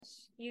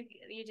You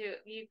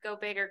go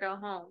big or go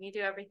home. You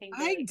do everything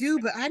I big. do,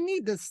 but I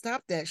need to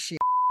stop that shit.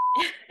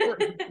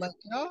 Like,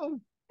 no,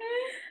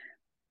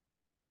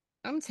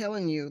 I'm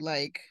telling you,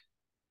 like,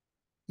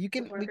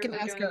 Support groups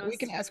are doing the we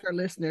can most. ask our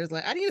listeners,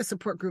 like, I need a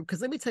support group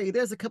because let me tell you,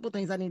 there's a couple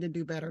things I need to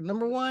do better.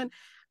 Number one,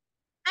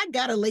 I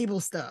gotta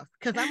label stuff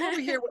because I'm over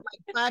here with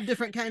like five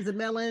different kinds of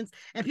melons,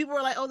 and people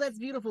were like, "Oh, that's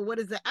beautiful. What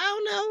is that?"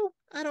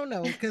 I don't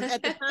know, because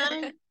at the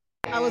time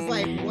I was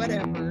like,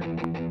 "Whatever."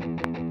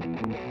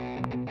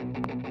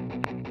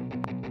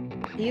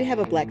 Do you have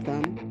a black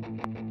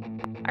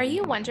thumb? Are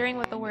you wondering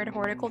what the word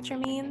horticulture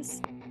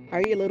means?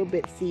 Are you a little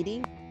bit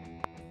seedy?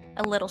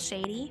 A little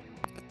shady?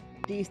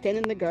 Do you stand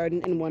in the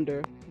garden and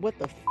wonder, what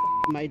the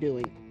am I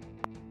doing?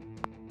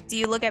 Do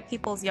you look at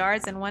people's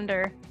yards and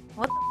wonder,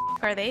 what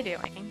the are they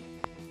doing?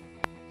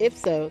 If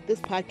so, this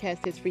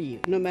podcast is for you,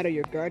 no matter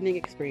your gardening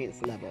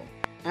experience level.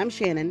 I'm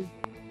Shannon.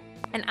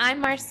 And I'm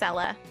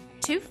Marcella,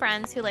 two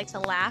friends who like to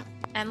laugh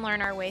and learn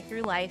our way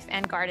through life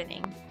and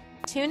gardening.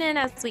 Tune in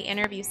as we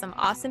interview some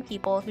awesome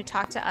people who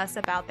talk to us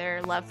about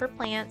their love for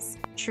plants,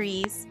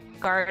 trees,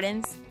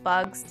 gardens,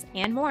 bugs,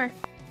 and more.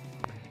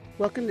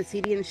 Welcome to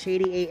Seedy and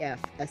Shady AF,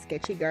 a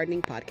sketchy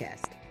gardening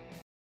podcast.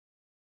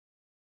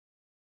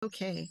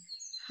 Okay.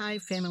 Hi,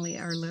 family,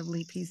 our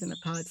lovely peas in the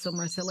pod. So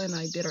Marcella and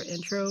I did our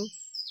intro,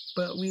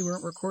 but we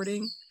weren't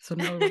recording. So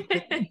now we're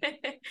recording.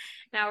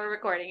 Now we're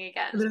recording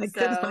again. And then I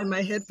couldn't find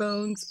my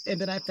headphones, and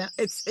then I found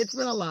it's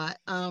been a lot.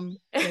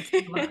 It's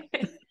been a lot.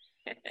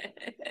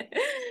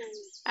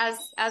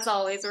 As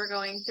always, we're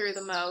going through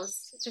the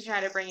most to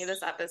try to bring you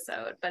this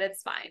episode, but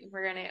it's fine.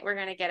 We're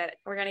gonna get it.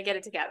 We're gonna get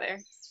it together.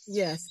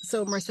 Yes.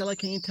 So Marcella,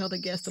 can you tell the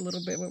guest a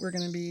little bit what we're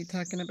going to be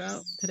talking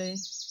about today?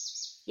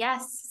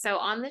 Yes. So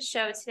on the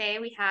show today,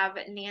 we have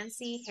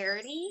Nancy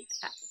Harity,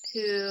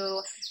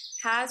 who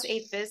has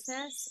a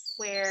business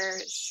where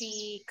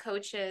she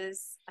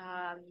coaches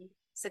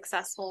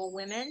successful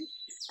women,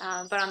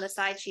 but on the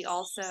side, she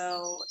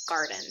also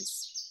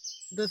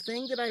gardens. The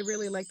thing that I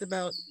really liked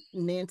about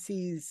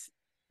Nancy's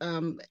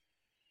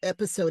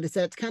episode is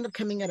that it's kind of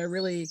coming at a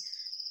really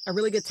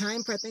good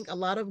time for, I think, a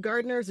lot of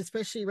gardeners,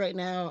 especially right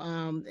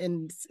now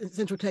in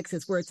Central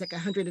Texas, where it's like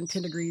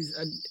 110 degrees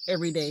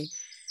every day.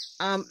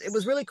 It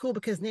was really cool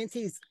because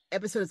Nancy's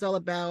episode is all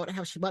about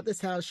how she bought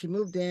this house. She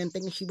moved in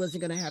thinking she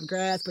wasn't going to have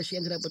grass, but she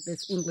ended up with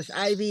this English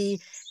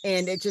ivy.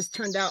 And it just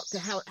turned out to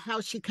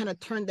how she kind of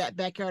turned that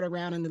backyard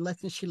around and the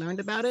lessons she learned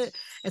about it.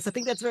 And so I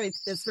think that's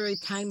very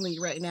timely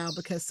right now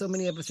because so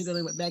many of us are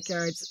dealing with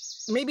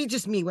backyards. Maybe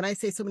just me. When I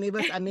say so many of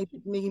us, I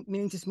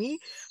mean just me,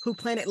 who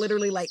planted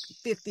literally like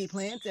 50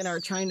 plants and are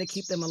trying to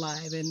keep them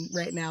alive. And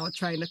right now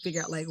trying to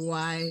figure out like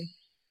why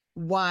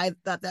I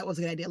thought that was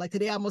a good idea. Like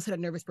today I almost had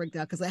a nervous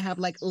breakdown because I have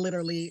like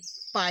literally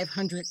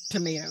 500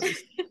 tomatoes.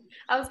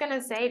 I was going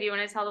to say, do you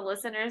want to tell the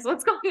listeners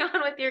what's going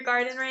on with your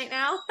garden right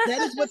now? That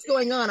is what's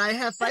going on. I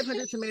have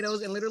 500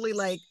 tomatoes and literally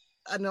like,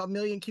 I don't know, a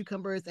million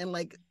cucumbers and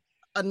like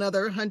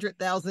another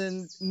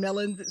 100,000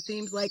 melons, it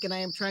seems like. And I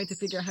am trying to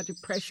figure out how to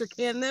pressure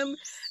can them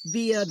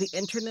via the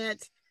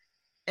internet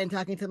and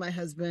talking to my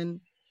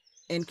husband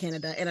in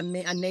Canada, and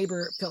a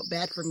neighbor felt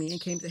bad for me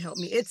and came to help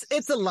me.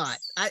 It's a lot.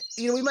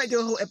 We might do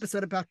a whole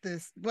episode about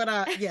this, but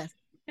yes.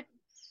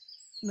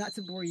 Not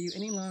to bore you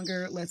any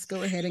longer, let's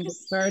go ahead and get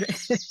started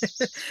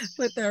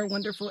with our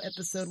wonderful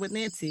episode with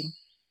Nancy.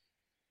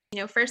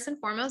 First and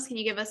foremost, can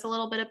you give us a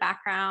little bit of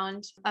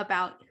background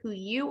about who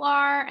you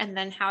are and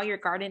then how your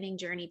gardening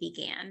journey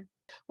began?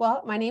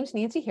 Well, my name's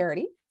Nancy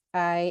Harity.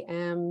 I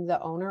am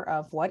the owner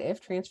of What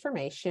If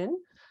Transformation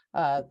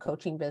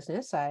coaching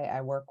business.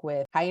 I work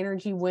with high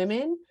energy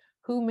women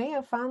who may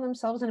have found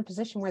themselves in a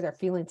position where they're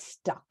feeling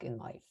stuck in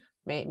life.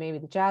 Maybe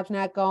the job's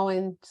not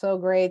going so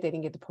great. They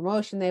didn't get the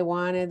promotion they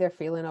wanted. They're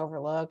feeling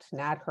overlooked,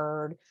 not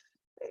heard.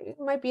 It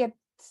might be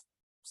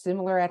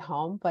similar at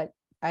home, but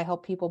I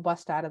help people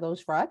bust out of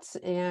those ruts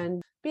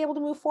and be able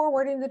to move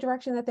forward in the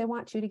direction that they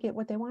want to get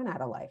what they want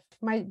out of life.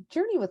 My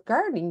journey with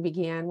gardening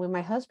began when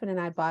my husband and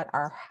I bought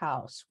our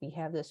house. We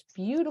have this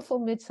beautiful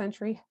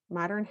mid-century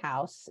modern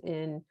house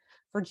in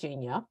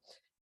Virginia,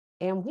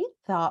 and we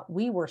thought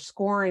we were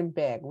scoring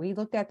big. We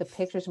looked at the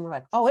pictures and we're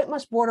like, oh, it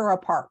must border a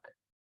park.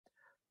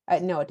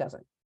 No, it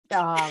doesn't.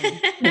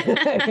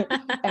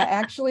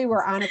 Actually,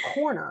 we're on a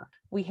corner.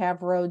 We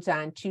have roads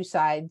on two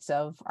sides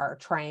of our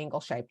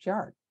triangle-shaped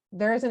yard.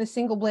 There isn't a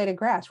single blade of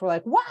grass. We're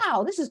like,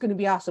 wow, this is going to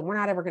be awesome. We're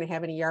not ever going to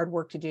have any yard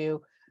work to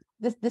do.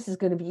 This is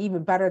going to be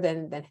even better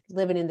than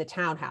living in the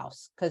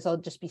townhouse because it'll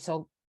just be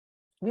so,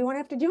 we won't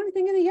have to do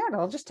anything in the yard.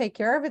 It'll just take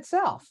care of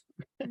itself.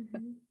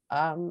 Mm-hmm.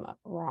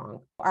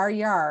 Wrong. Our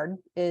yard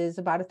is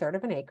about 1/3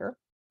 of an acre,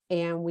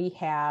 and we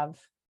have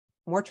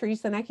more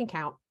trees than I can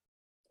count.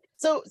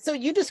 So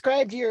you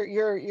described your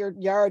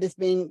yard as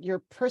being your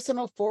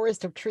personal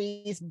forest of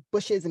trees,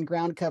 bushes, and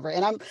ground cover.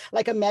 And I'm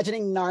like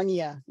imagining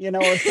Narnia,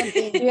 or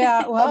something.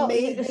 Yeah, well,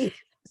 amazing.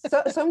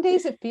 So some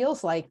days it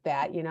feels like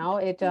that,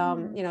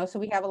 so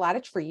we have a lot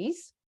of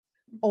trees,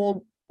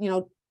 old,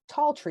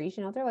 tall trees,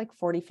 they're like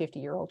 40,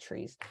 50-year-old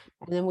trees.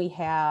 And then we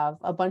have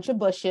a bunch of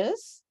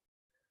bushes.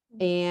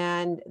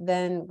 and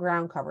then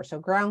ground cover. So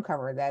ground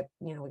cover that,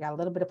 we got a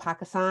little bit of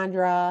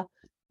Pachysandra,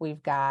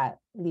 we've got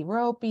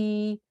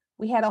Lirope,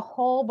 we had a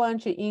whole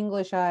bunch of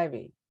English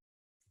ivy.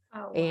 Oh,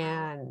 wow.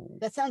 And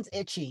that sounds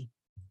itchy.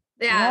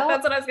 Yeah, well,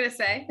 that's what I was gonna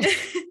say.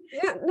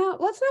 yeah, no,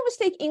 let's not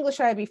mistake English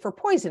ivy for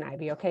poison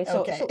ivy. Okay.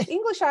 So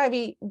English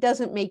ivy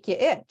doesn't make you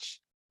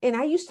itch. And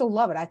I used to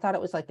love it. I thought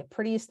it was like the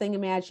prettiest thing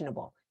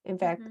imaginable. In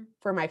fact,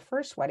 for my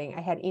first wedding,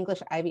 I had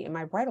English ivy in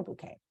my bridal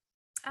bouquet.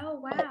 Oh,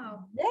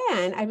 wow. But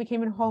then I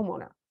became a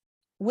homeowner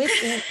with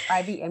English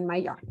ivy in my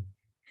yard.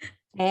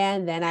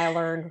 And then I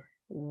learned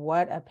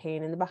what a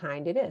pain in the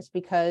behind it is,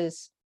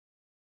 because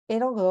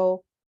it'll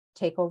go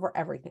take over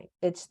everything.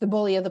 It's the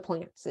bully of the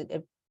plants.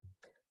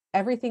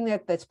 Everything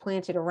that's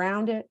planted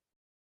around it,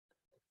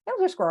 it'll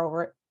just grow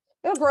over it.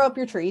 It'll grow up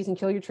your trees and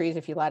kill your trees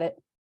if you let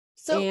it.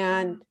 So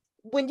And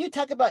when you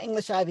talk about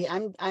English ivy,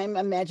 I'm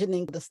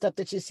imagining the stuff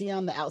that you see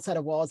on the outside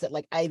of walls at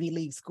like Ivy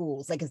League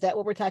schools. Like, is that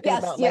what we're talking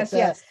about? Yes,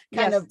 Like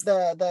kind of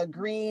the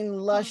green,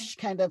 lush,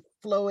 kind of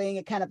flowing,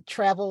 it kind of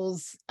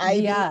travels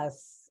ivy.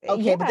 Yes.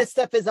 Okay, but this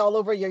stuff is all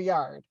over your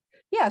yard.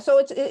 Yeah, so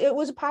it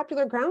was a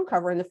popular ground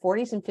cover in the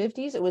 40s and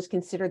 50s. It was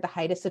considered the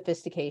height of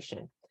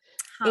sophistication.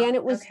 And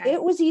it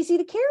was easy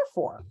to care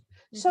for.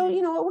 So,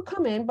 it would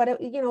come in, but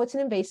it's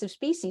an invasive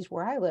species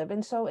where I live.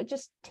 And so it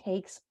just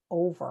takes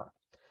over.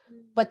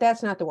 But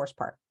that's not the worst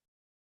part.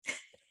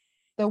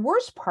 The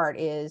worst part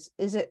is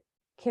it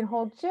can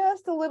hold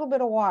just a little bit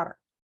of water,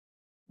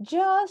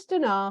 just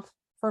enough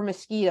for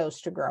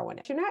mosquitoes to grow in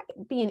it. You're not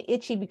being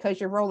itchy because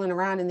you're rolling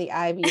around in the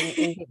ivy and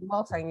getting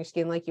welts on your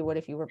skin like you would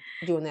if you were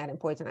doing that in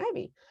poison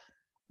ivy.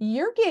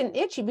 You're getting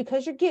itchy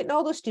because you're getting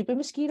all those stupid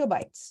mosquito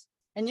bites.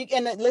 And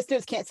the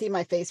listeners can't see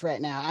my face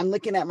right now. I'm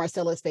looking at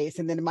Marcella's face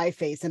and then my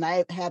face, and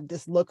I have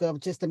this look of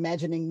just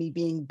imagining me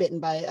being bitten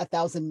by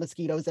 1,000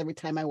 mosquitoes every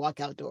time I walk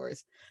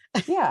outdoors.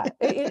 Yeah,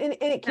 and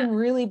it can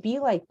really be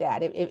like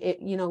that.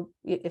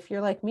 If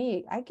you're like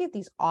me, I get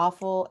these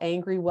awful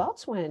angry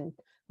welts when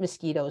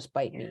mosquitoes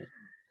bite me,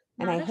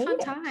 and I hate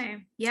it.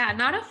 Time. Yeah,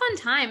 not a fun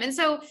time. And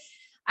so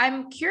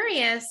I'm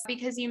curious,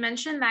 because you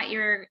mentioned that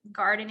your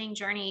gardening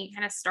journey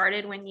kind of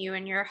started when you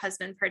and your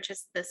husband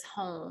purchased this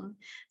home.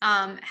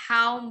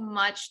 How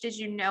much did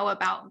you know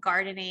about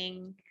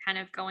gardening kind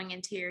of going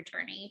into your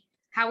journey?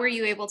 How were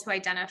you able to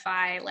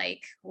identify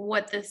like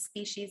what the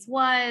species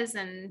was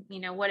and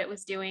what it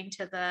was doing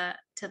to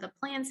the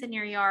plants in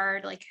your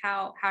yard? Like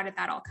how did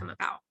that all come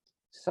about?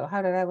 So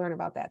how did I learn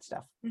about that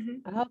stuff?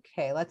 Mm-hmm.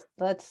 Okay,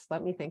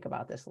 let me think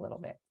about this a little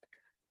bit.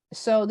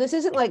 So this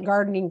isn't like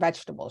gardening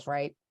vegetables,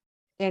 right?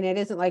 And it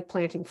isn't like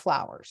planting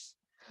flowers.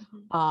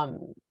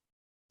 Mm-hmm.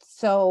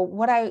 So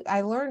what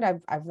I learned,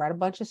 I've read a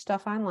bunch of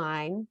stuff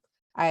online.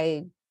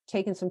 I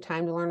taken some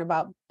time to learn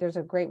about, there's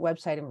a great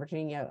website in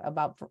Virginia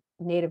about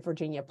native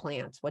Virginia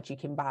plants, what you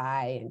can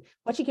buy and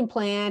what you can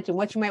plant and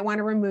what you might want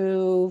to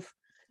remove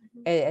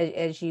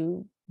as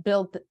you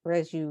build or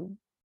as you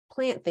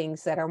plant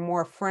things that are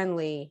more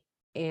friendly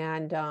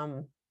and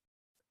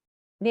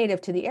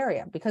native to the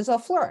area, because they'll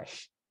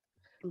flourish.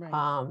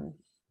 Right.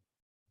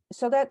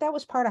 So that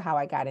was part of how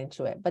I got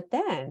into it. But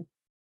then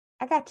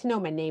I got to know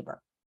my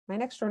neighbor. My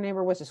next door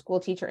neighbor was a school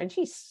teacher, and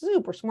she's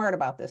super smart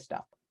about this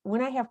stuff.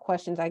 When I have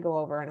questions, I go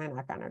over and I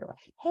knock on her door.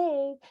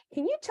 Hey,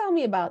 can you tell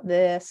me about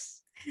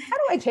this? How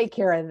do I take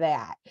care of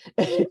that?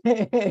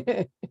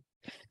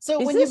 So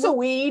is when this you a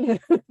weed?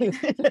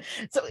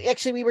 So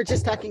actually, we were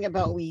just talking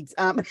about weeds.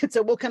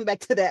 So we'll come back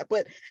to that.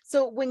 But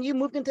so when you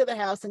moved into the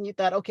house and you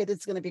thought, okay, this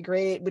is going to be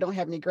great. We don't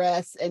have any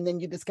grass, and then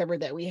you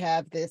discovered that we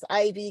have this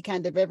ivy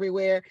kind of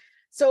everywhere.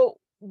 So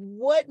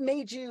what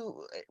made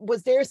you?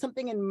 Was there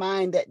something in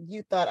mind that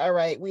you thought, all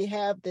right, we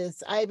have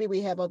this ivy,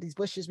 we have all these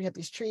bushes, we have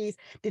these trees.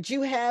 Did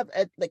you have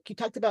like you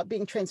talked about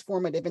being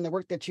transformative in the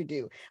work that you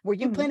do? Were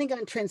you planning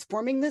on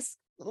transforming this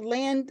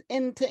land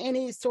into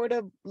any sort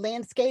of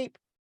landscape?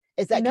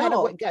 Is that kind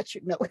of what got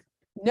you?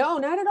 No,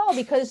 not at all,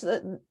 because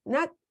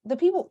not the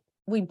people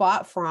we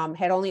bought from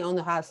had only owned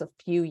the house a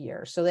few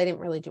years, so they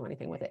didn't really do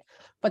anything with it.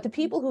 But the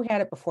people who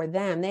had it before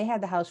them, they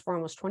had the house for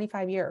almost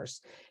 25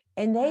 years,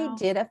 and they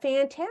did a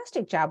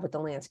fantastic job with the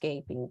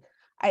landscaping.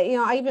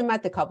 I even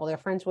met the couple. They're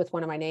friends with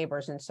one of my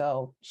neighbors, and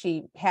so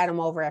she had them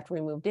over after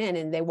we moved in,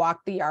 and they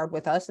walked the yard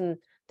with us, and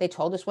they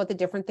told us what the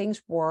different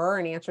things were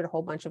and answered a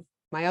whole bunch of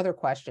my other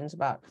questions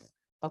about,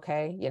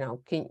 okay,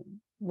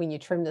 when you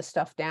trim this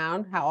stuff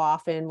down, how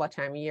often, what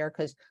time of year,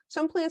 because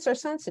some plants are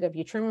sensitive.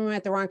 You trim them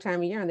at the wrong time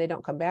of year and they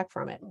don't come back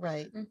from it.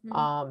 Right.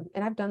 And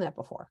I've done that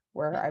before,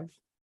 where I've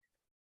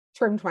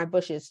trimmed my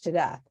bushes to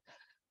death.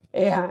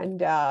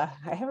 And I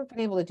haven't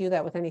been able to do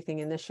that with anything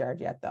in this yard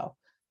yet, though.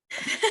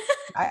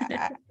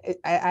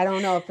 I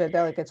don't know if they're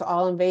like it's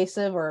all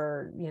invasive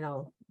or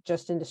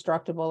just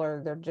indestructible,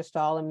 or they're just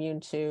all immune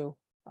to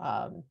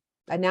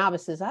a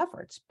novice's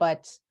efforts.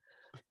 But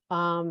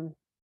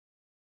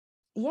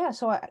yeah,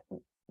 so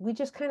we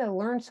just kind of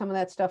learned some of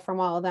that stuff from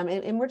all of them,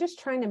 and we're just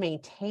trying to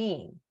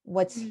maintain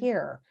what's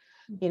here,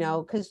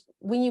 because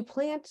when you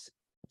plant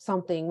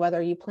something, whether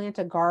you plant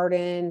a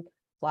garden,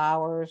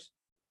 flowers,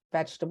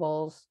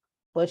 vegetables,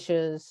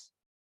 bushes,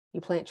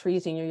 you plant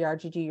trees in your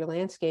yard, you do your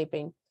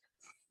landscaping,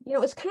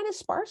 it's kind of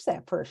sparse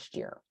that first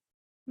year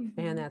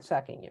and that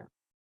second year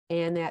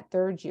and that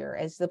third year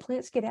as the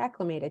plants get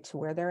acclimated to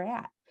where they're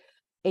at.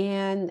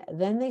 And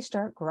then they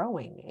start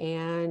growing.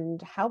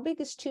 And how big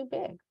is too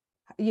big?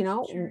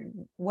 Sure.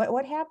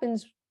 What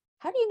happens?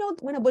 How do you know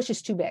when a bush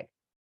is too big?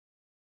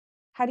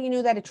 How do you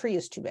know that a tree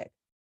is too big?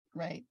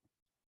 Right.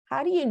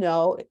 How do you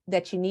know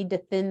that you need to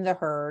thin the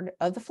herd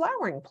of the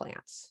flowering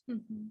plants?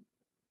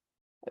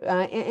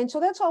 And so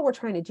that's all we're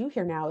trying to do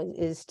here now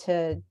is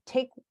to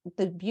take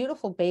the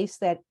beautiful base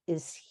that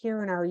is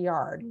here in our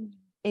yard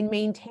and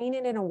maintain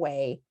it in a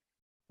way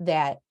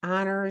that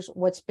honors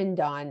what's been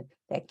done,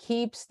 that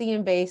keeps the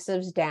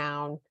invasives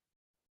down,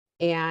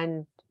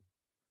 and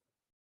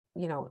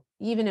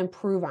even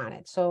improve on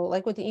it. So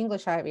like with the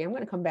English ivy, I'm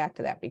going to come back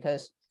to that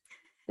because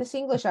this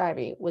English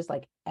ivy was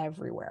like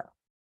everywhere.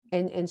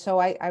 And so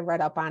I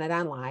read up on it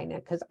online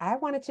because I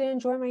wanted to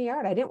enjoy my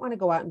yard. I didn't want to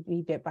go out and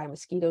be bit by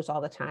mosquitoes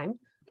all the time.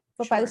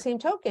 But by the same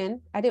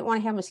token, I didn't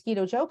want to have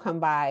Mosquito Joe come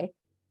by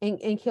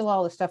and kill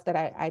all the stuff that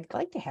I'd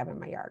like to have in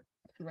my yard.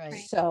 Right.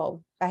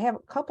 So I have a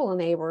couple of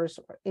neighbors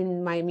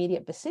in my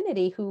immediate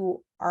vicinity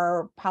who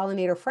are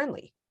pollinator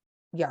friendly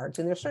yards,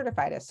 and they're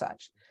certified as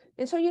such.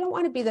 And so you don't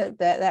want to be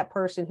that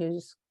person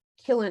who's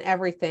killing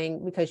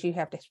everything because you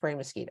have to spray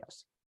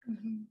mosquitoes.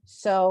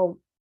 So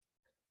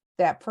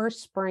that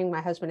first spring,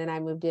 my husband and I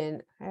moved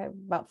in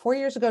about 4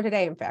 years ago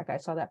today. In fact, I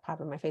saw that pop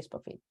in my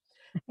Facebook feed.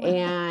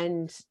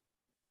 And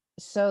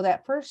so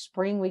that first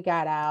spring we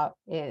got out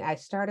and I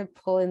started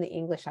pulling the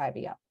English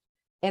ivy up.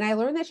 And I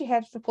learned that you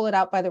have to pull it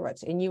out by the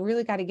roots, and you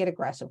really got to get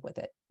aggressive with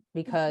it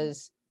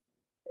because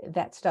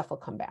that stuff will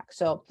come back.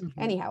 So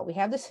anyhow, we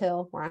have this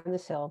hill, we're on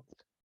this hill.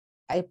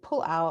 I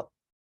pull out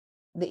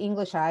the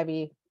English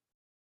ivy,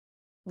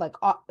 like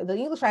the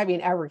English ivy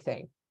and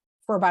everything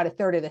for about a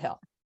third of the hill.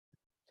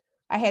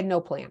 I had no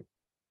plan.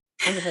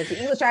 I'm just like, the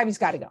English ivy's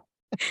got to go.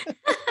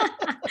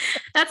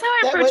 That's how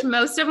I approach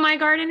most of my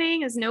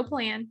gardening is no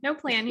plan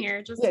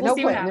here. Just we'll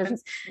see what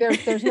happens.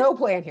 There's no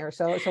plan here.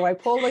 So I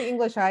pulled the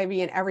English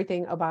ivy and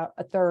everything about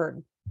a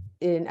third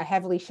in a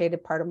heavily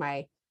shaded part of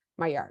my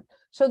yard.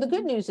 So the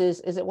good news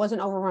is it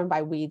wasn't overrun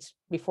by weeds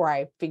before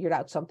I figured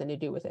out something to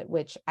do with it,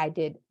 which I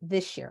did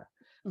this year.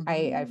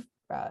 I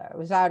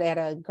was out at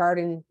a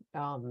garden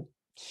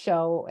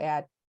show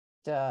at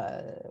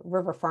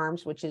River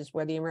Farms, which is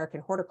where the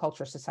American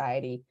Horticulture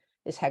Society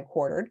is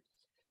headquartered.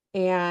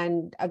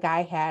 And a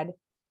guy had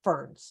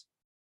ferns,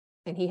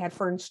 and he had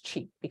ferns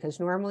cheap because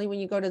normally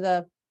when you go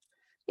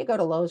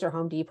to Lowe's or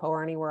Home Depot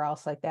or anywhere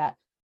else like that,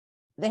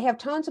 they have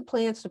tons of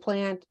plants to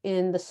plant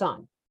in the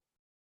sun,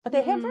 but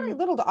they have very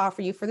little to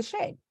offer you for the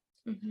shade.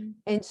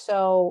 And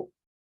so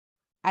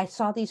I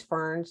saw these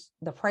ferns,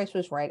 the price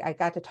was right. I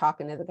got to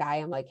talking to the guy.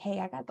 I'm like, hey,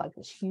 I got like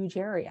this huge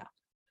area,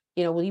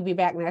 will you be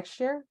back next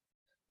year?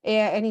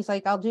 And he's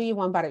like, I'll do you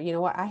one better. You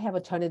know what? I have a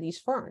ton of these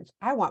ferns.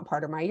 I want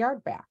part of my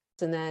yard back.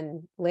 And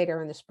then later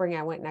in the spring,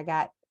 I went and I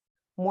got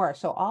more.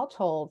 So all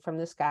told from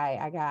this guy,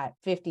 I got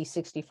 50,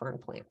 60 fern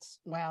plants.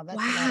 Wow. That's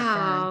a lot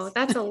of ferns.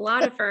 That's a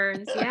lot of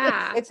ferns.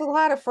 Yeah. It's a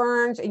lot of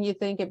ferns. And you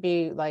think it'd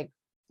be like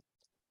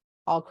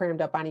all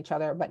crammed up on each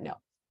other, but no.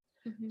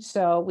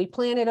 So we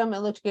planted them. It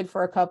looked good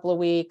for a couple of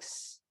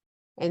weeks.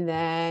 And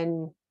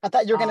then I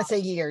thought you were going to say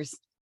years.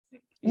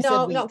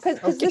 No,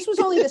 because this was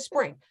only the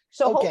spring.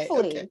 So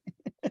hopefully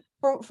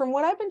from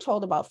what I've been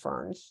told about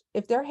ferns,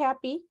 if they're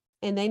happy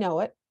and they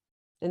know it,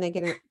 and they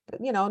get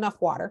enough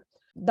water,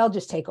 they'll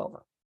just take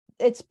over.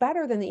 It's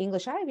better than the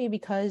English ivy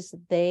because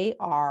they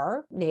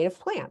are native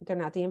plant. They're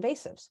not the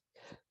invasives.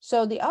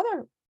 So the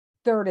other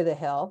third of the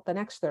hill, the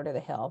next third of the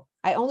hill,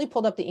 I only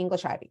pulled up the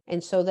English ivy.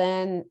 And so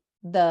then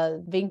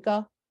the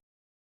Vinca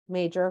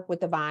major with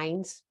the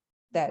vines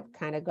that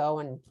kind of go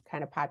and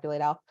kind of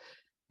populate out,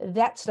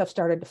 that stuff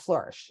started to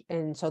flourish.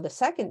 And so the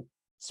second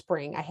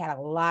spring, I had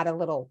a lot of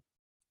little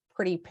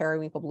pretty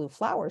periwinkle blue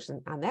flowers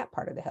on that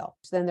part of the hill.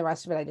 So then the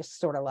rest of it, I just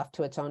sort of left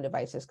to its own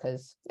devices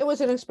because it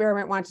was an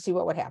experiment, wanted to see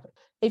what would happen.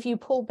 If you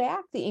pull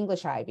back the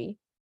English ivy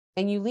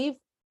and you leave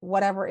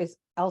whatever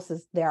else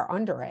is there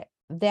under it,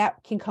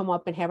 that can come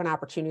up and have an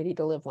opportunity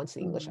to live once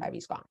the English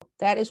ivy's gone.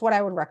 That is what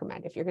I would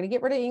recommend. If you're going to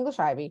get rid of the English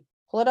ivy,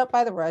 pull it up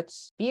by the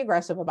roots, be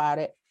aggressive about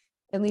it,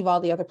 and leave all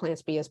the other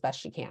plants be as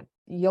best you can.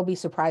 You'll be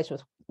surprised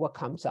with what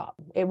comes up.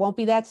 It won't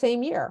be that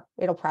same year.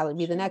 It'll probably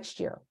be the next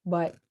year,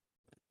 but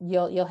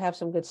you'll have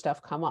some good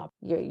stuff come up.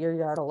 Your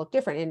yard will look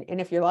different.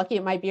 And if you're lucky,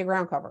 it might be a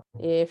ground cover.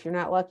 If you're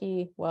not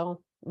lucky,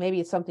 well,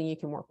 maybe it's something you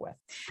can work with.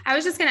 I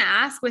was just going to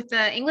ask with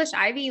the English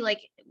ivy,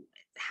 like,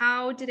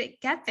 how did it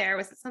get there?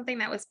 Was it something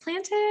that was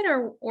planted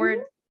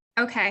or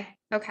okay.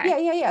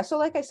 Yeah. So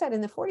like I said,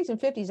 in the 40s and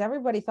 50s,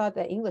 everybody thought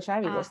that English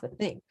ivy was the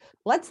thing.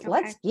 Let's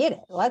get it.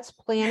 Let's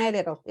plant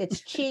it.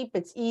 It's cheap.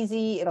 It's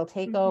easy. It'll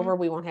take over.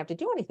 We won't have to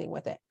do anything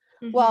with it.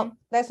 Well,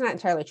 that's not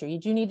entirely true. You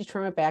do need to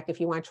trim it back if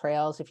you want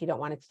trails, if you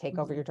don't want it to take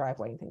over your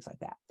driveway and things like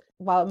that.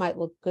 While it might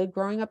look good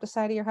growing up the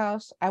side of your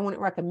house, I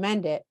wouldn't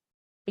recommend it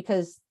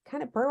because it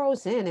kind of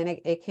burrows in and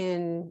it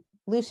can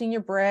loosen your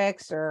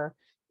bricks, or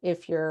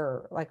if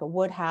you're like a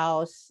wood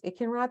house, it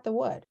can rot the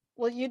wood.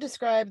 Well, you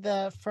described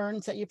the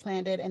ferns that you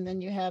planted, and then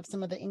you have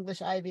some of the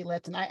English ivy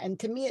left. And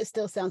to me, it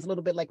still sounds a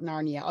little bit like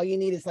Narnia. All you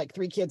need is like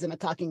 3 kids and a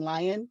talking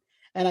lion,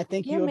 and I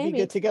think Yeah, you'll be good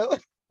maybe. to go.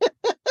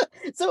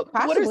 So,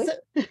 Possibly.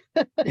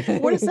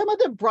 what are some of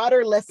the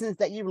broader lessons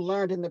that you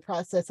learned in the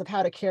process of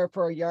how to care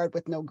for a yard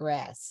with no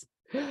grass?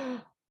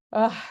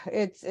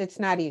 It's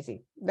not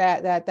easy.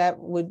 That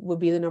would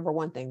be the number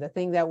one thing. The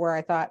thing that where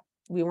I thought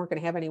we weren't going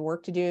to have any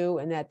work to do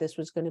and that this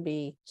was going to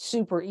be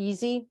super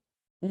easy,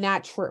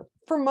 not true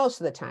for most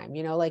of the time.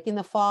 Like in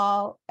the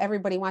fall,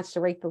 everybody wants to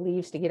rake the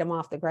leaves to get them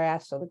off the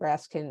grass so the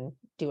grass can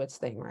do its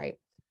thing, right?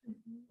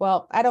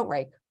 Well, I don't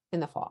rake in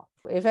the fall.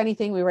 If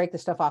anything, we rake the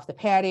stuff off the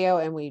patio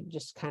and we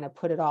just kind of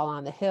put it all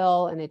on the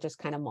hill and it just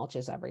kind of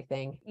mulches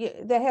everything.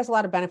 That has a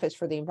lot of benefits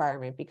for the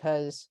environment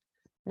because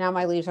now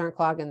my leaves aren't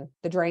clogging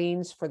the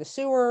drains for the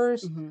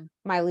sewers. Mm-hmm.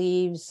 My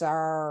leaves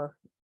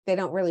they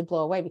don't really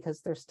blow away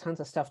because there's tons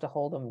of stuff to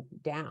hold them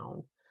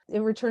down. It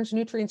returns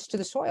nutrients to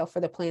the soil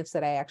for the plants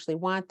that I actually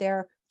want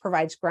there,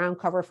 provides ground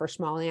cover for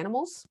small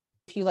animals.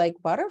 If you like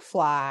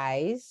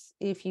butterflies,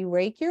 if you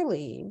rake your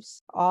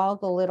leaves, all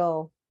the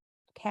little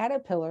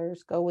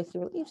caterpillars go with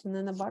your leaves and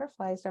then the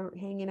butterflies aren't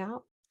hanging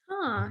out.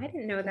 Huh, I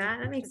didn't know that.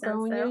 That makes sense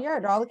Grow in your though.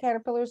 yard. All the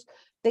caterpillars,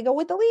 they go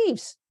with the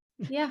leaves.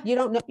 Yeah. You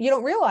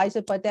don't realize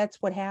it, but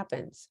that's what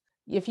happens.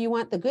 If you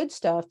want the good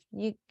stuff,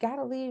 you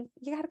gotta leave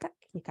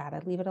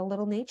it a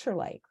little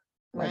nature-like.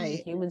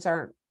 Right. Humans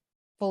aren't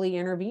fully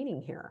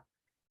intervening here.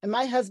 And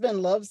my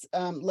husband loves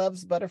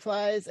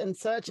butterflies and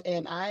such,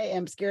 and I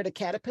am scared of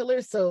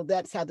caterpillars, so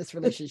that's how this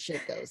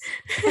relationship goes.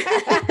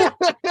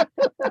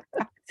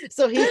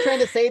 So he's trying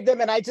to save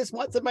them, and I just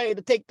want somebody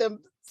to take them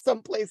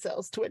someplace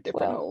else to a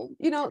different home.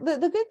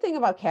 The good thing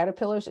about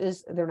caterpillars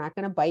is they're not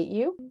going to bite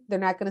you. They're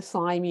not going to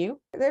slime you.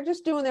 They're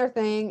just doing their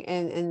thing,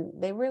 and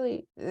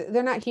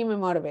they're not human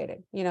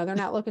motivated. They're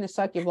not looking to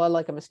suck your blood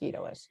like a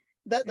mosquito is.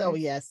 Oh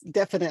yes,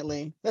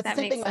 definitely. That's the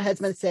same thing my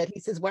husband said. He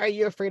says, "Why are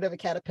you afraid of a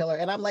caterpillar?"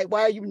 And I'm like,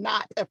 "Why are you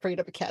not afraid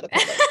of a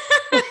caterpillar?"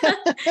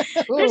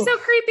 They're so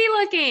creepy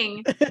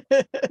looking.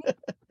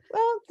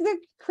 Well, they're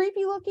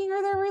creepy looking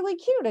or they're really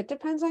cute. It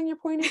depends on your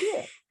point of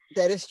view.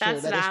 That is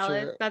true. That's valid.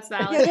 Is true. That's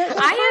valid. Yeah,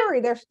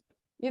 they're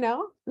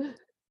furry.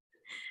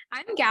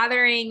 I'm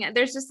gathering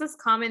there's just this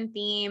common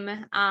theme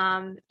that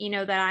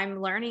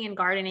I'm learning in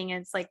gardening.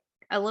 It's like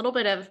a little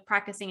bit of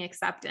practicing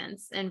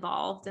acceptance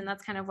involved. And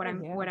that's kind of what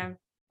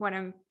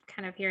I'm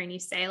kind of hearing you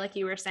say. Like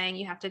you were saying,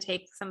 you have to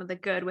take some of the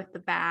good with the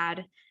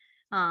bad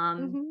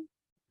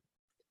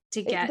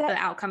to get the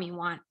outcome you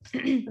want.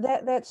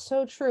 That's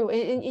so true.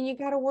 And you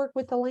got to work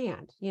with the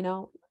land,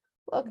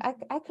 Look,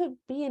 I could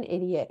be an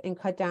idiot and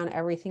cut down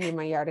everything in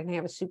my yard and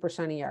have a super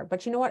sunny yard.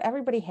 But you know what?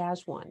 Everybody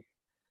has one.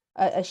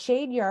 A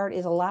shade yard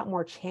is a lot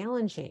more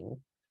challenging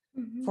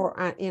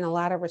in a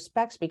lot of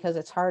respects because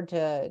it's hard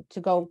to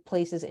go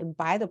places and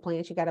buy the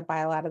plants. You got to buy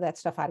a lot of that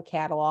stuff out of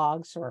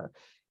catalogs or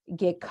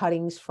get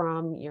cuttings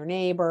from your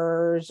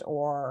neighbors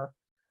or,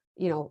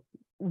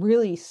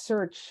 really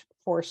search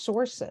for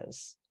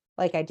sources.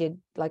 Like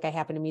I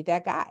happened to meet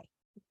that guy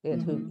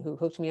who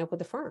hooked me up with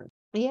the fern.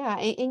 Yeah.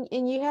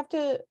 And you have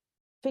to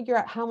figure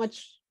out how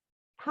much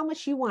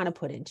you want to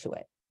put into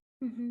it.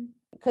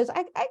 Because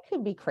I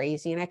could be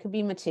crazy and I could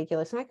be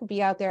meticulous and I could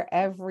be out there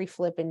every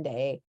flipping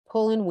day,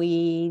 pulling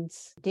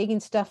weeds, digging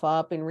stuff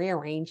up and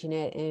rearranging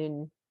it.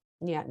 And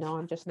yeah, no,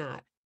 I'm just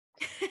not.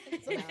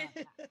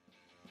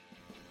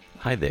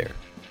 Hi there,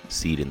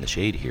 Seed in the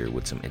Shade here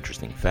with some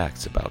interesting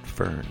facts about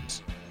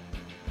ferns.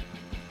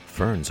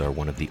 Ferns are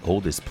one of the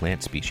oldest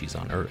plant species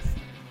on Earth.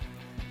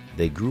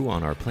 They grew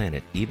on our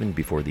planet even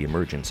before the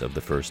emergence of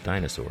the first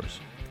dinosaurs.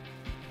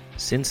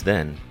 Since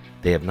then,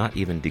 they have not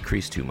even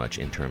decreased too much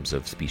in terms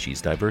of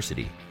species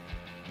diversity,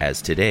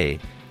 as today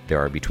there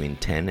are between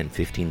 10 and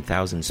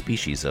 15,000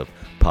 species of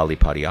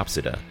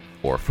Polypodiopsida,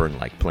 or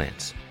fern-like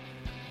plants.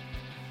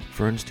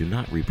 Ferns do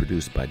not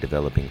reproduce by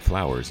developing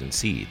flowers and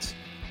seeds.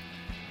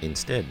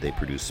 Instead, they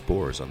produce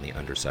spores on the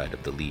underside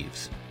of the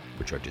leaves,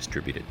 which are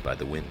distributed by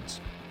the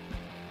winds.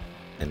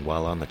 And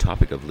while on the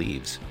topic of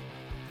leaves,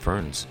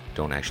 ferns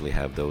don't actually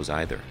have those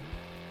either.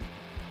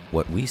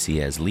 What we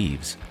see as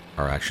leaves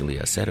are actually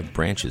a set of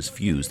branches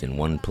fused in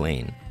one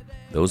plane.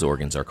 Those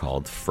organs are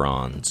called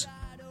fronds.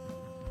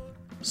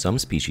 Some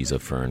species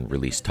of fern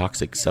release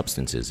toxic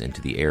substances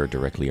into the air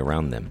directly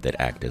around them that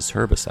act as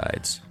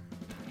herbicides.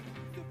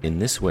 In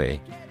this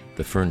way,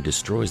 the fern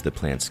destroys the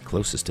plants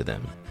closest to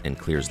them and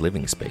clears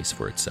living space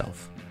for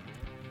itself.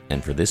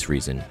 And for this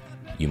reason,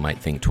 you might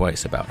think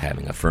twice about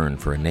having a fern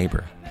for a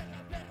neighbor.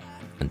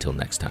 Until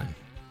next time.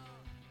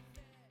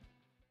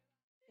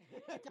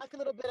 Talk a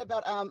little bit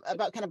about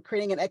kind of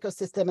creating an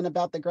ecosystem and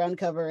about the ground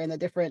cover and the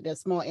different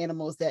small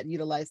animals that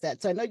utilize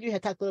that. So I know you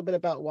had talked a little bit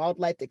about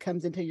wildlife that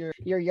comes into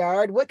your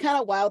yard. What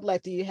kind of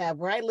wildlife do you have?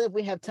 Where I live,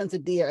 we have tons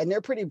of deer, and they're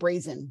pretty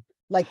brazen.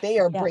 Like they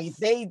are brazen.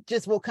 They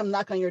just will come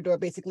knock on your door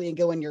basically and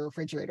go in your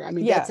refrigerator. I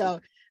mean, that's how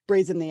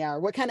brazen they are.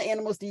 What kind of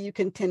animals do you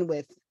contend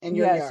with in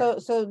your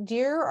yard? So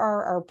deer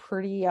are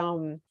pretty.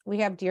 We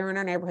have deer in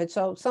our neighborhood.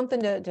 So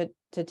something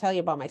to tell you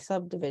about my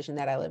subdivision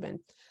that I live in.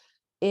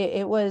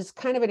 it was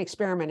kind of an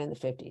experiment in the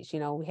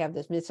 50s. We have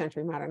this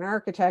mid-century modern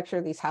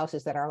architecture, these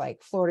houses that are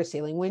like floor to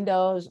ceiling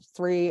windows,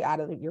 3 out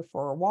of your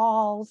 4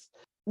 walls,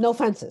 no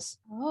fences.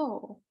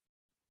 Oh.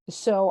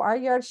 So our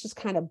yards just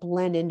kind of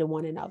blend into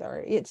one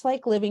another. It's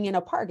like living in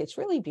a park. It's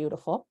really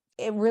beautiful.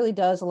 It really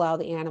does allow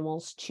the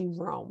animals to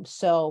roam.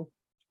 So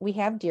we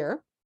have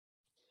deer.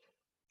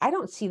 I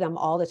don't see them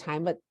all the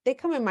time, but they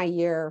come in my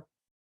in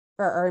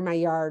my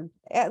yard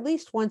at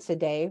least once a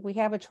day. We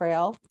have a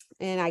trail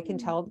and I can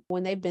tell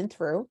when they've been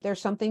through.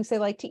 There's some things they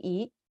like to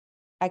eat.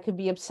 I could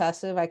be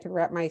obsessive. I could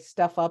wrap my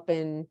stuff up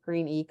in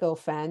green eco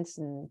fence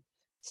and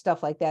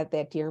stuff like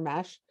that deer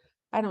mesh.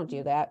 I don't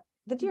do that.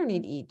 The deer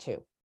need to eat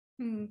too.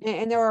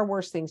 And there are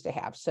worse things to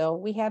have. So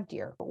we have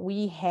deer.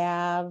 We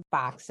have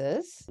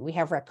foxes. We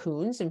have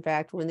raccoons. In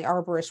fact, when the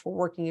arborists were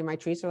working in my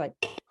trees, they're like,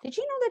 did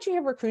you know that you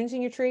have raccoons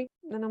in your tree?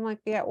 And I'm like,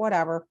 yeah,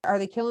 whatever. Are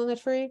they killing the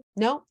tree?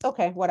 No?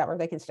 Okay, whatever.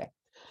 They can stay.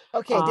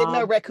 Okay, didn't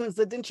know raccoons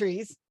lived in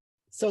trees.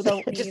 So I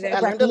learned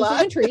a raccoons lot.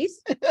 live in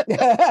trees.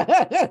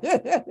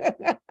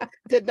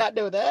 Did not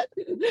know that.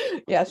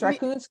 Yes,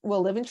 raccoons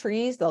will live in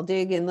trees. They'll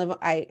dig and live.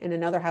 In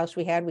another house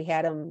we had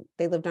them,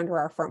 they lived under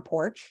our front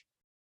porch.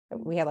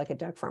 We had like a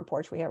deck front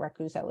porch. We had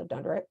raccoons that lived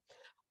under it.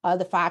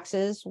 The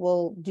foxes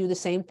will do the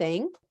same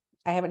thing.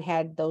 I haven't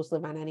had those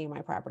live on any of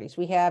my properties.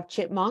 We have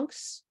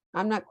chipmunks.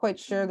 I'm not quite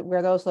sure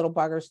where those little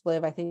buggers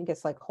live. I think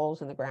it's like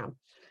holes in the ground.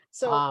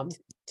 So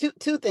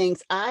two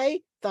things.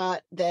 I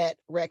thought that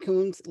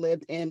raccoons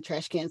lived in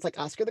trash cans like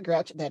Oscar the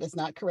Grouch. That is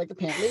not correct,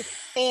 apparently.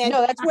 And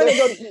no, that's where they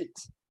go to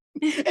eat.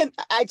 And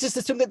I just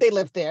assumed that they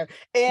lived there.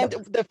 And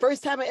the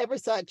first time I ever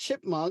saw a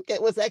chipmunk, it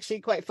was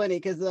actually quite funny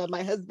because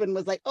my husband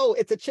was like, oh,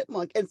 it's a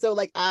chipmunk. And so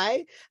like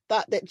I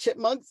thought that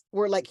chipmunks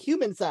were like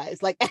human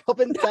size, like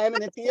Alvin,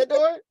 Simon, and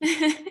Theodore.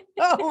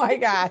 Oh my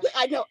gosh.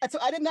 I know. So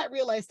I did not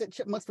realize that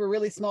chipmunks were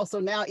really small.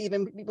 So now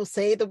even when people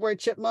say the word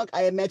chipmunk,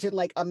 I imagine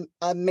like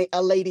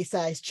a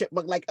lady-sized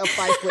chipmunk, like a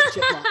 5-foot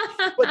chipmunk.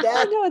 But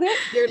that,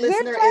 their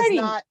listener is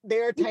not,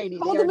 they're tiny.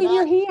 Hold them in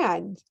your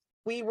hand.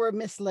 We were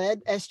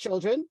misled as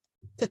children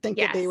to think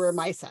that they were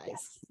my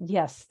size.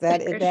 Yes,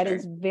 that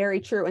is very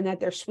true. And that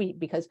they're sweet,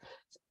 because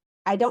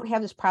I don't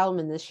have this problem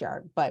in this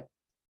yard, but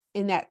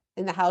in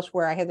the house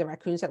where I had the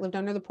raccoons that lived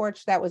under the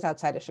porch, that was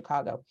outside of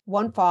Chicago.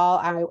 One fall,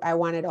 I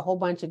wanted a whole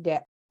bunch of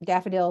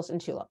daffodils and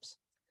tulips.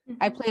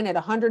 I planted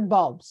 100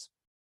 bulbs.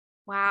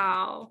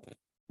 Wow.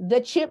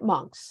 The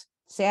chipmunks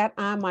sat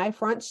on my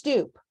front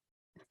stoop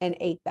and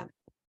ate them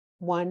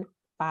one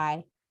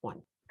by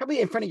one.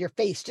 Probably in front of your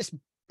face, just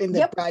in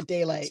the broad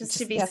daylight. Just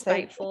to be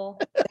spiteful.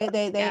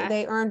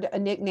 They earned a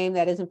nickname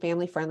that isn't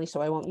family friendly,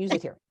 so I won't use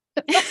it here.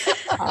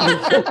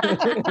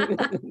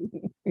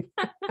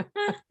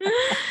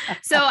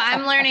 So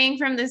I'm learning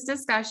from this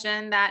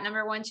discussion that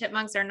number one,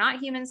 chipmunks are not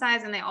human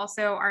size, and they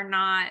also are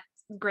not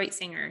great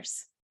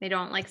singers. They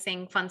don't like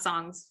sing fun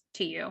songs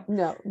to you.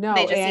 No.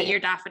 They just eat your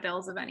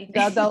daffodils, if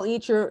anything. They'll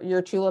eat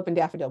your tulip and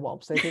daffodil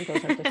bulbs. They think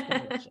those are just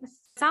delicious.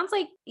 Sounds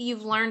like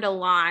you've learned a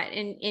lot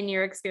in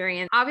your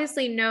experience.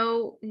 Obviously,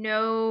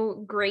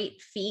 no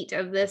great feat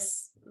of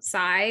this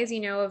size,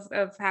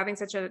 of having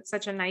such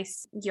a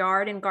nice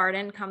yard and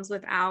garden comes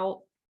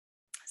without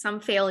some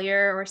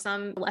failure or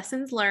some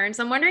lessons learned.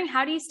 So I'm wondering,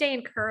 how do you stay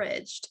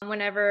encouraged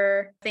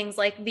whenever things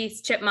like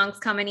these chipmunks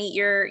come and eat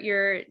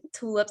your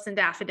tulips and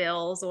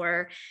daffodils,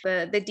 or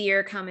the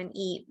deer come and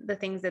eat the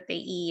things that they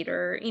eat,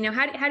 or,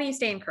 how do you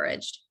stay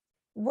encouraged?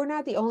 We're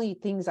not the only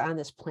things on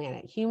this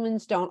planet.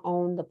 Humans don't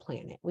own the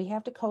planet. We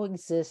have to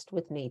coexist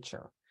with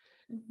nature.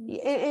 Mm-hmm.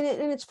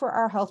 And it's for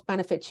our health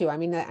benefit too. I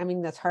mean,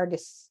 that's hard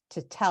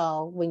to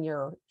tell when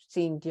you're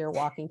seeing deer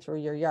walking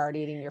through your yard,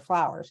 eating your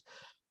flowers.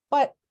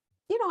 But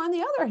on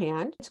the other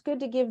hand, it's good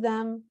to give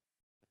them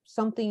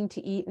something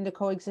to eat and to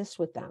coexist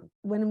with them.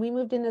 When we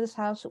moved into this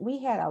house,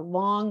 we had a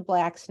long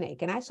black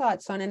snake, and I saw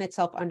it sunning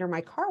itself under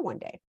my car one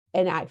day,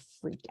 and I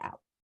freaked out.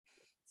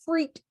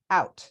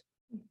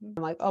 Mm-hmm.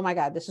 I'm like, oh my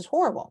God, this is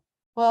horrible.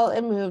 Well,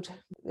 it moved.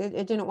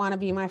 It didn't want to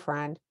be my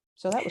friend.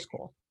 So that was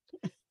cool.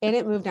 And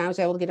it moved, and I was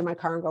able to get in my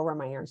car and go run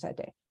my errands that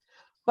day.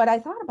 But I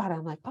thought about it.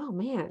 I'm like, oh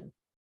man,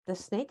 the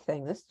snake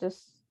thing, this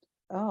is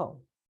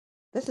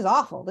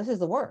awful. This is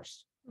the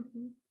worst.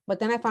 Mm-hmm. But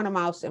then I found a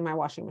mouse in my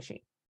washing machine.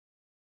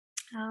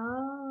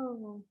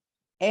 Oh.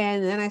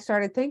 And then I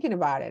started thinking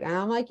about it. And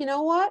I'm like, you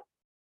know what?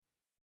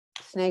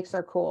 Snakes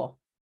are cool.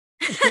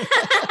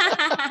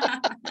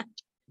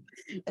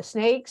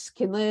 Snakes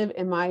can live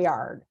in my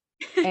yard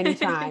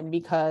anytime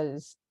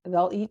because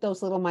they'll eat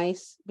those little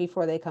mice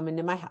before they come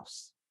into my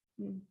house.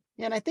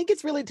 Yeah, and I think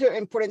it's really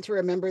important to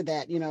remember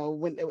that,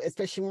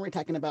 especially when we're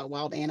talking about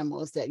wild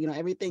animals, that,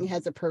 everything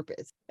has a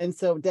purpose. And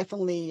so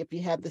definitely if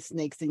you have the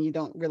snakes, then you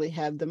don't really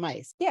have the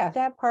mice. Yeah,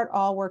 that part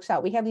all works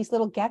out. We have these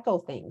little gecko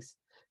things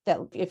that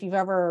if you've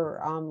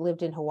ever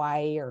lived in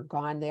Hawaii or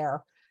gone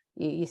there,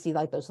 you see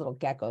like those little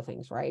gecko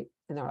things, right?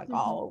 And they're like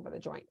all over the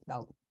joint.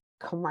 They'll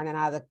come running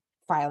out of the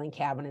filing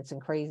cabinets and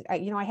crazy.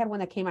 I had one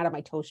that came out of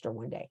my toaster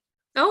one day.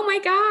 Oh my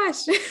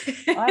gosh.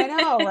 I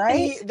know,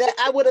 right? That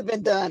I would have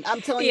been done.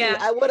 I'm telling you,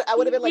 I would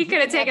have been like, you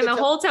could have taken the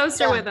whole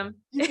toaster with them.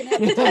 You can have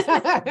the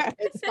toaster.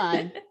 It's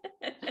fine.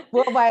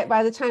 Well,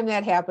 by the time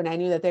that happened, I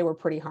knew that they were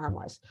pretty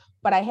harmless.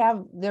 But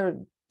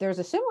there's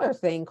a similar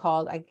thing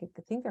called, I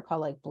think they're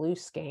called like blue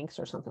skanks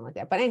or something like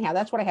that. But anyhow,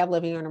 that's what I have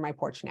living under my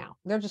porch now.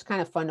 They're just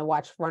kind of fun to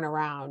watch run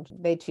around.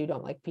 They too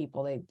don't like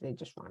people. They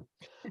just run.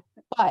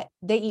 But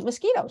they eat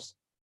mosquitoes.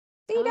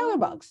 They eat other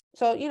bugs.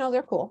 So,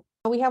 they're cool.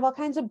 We have all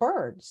kinds of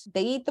birds.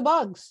 They eat the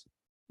bugs.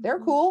 They're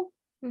cool.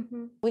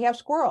 Mm-hmm. We have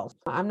squirrels.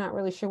 I'm not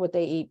really sure what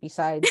they eat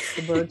besides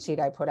the bird seed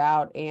I put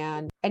out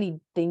and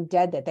anything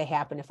dead that they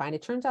happen to find.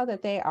 It turns out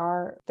that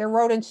they're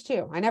rodents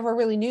too. I never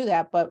really knew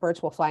that, but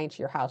birds will fly into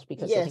your house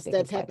because they think they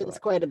that can happens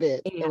quite a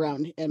bit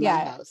around in my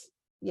house.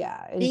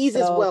 Yeah. And bees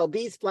as well.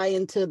 Bees fly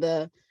into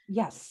the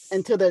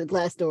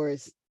glass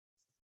doors.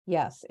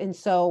 Yes. And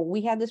so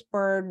we had this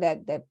bird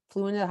that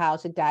flew into the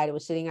house. It died. It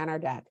was sitting on our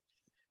deck.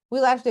 We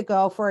let it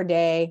go for a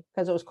day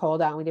because it was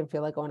cold out and we didn't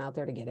feel like going out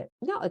there to get it.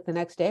 Not like the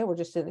next day, we're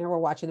just sitting there, we're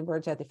watching the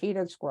birds at the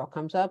feeder. The squirrel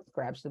comes up,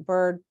 grabs the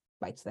bird,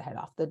 bites the head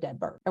off the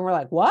dead bird. And we're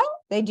like, what?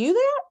 They do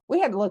that?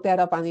 We had to look that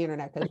up on the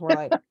internet because we're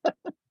like,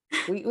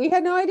 we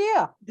had no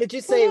idea. Did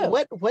you say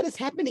what is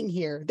happening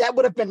here? That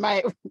would have been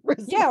my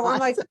response. Yeah, well, I'm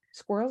like,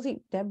 squirrels eat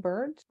dead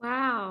birds.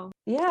 Wow.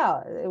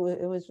 Yeah, it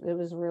was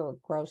a real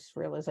gross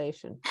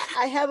realization.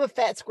 I have a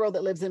fat squirrel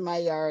that lives in my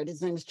yard.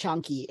 His name is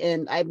Chunky,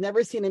 and I've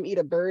never seen him eat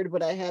a bird,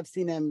 but I have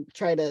seen him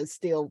try to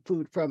steal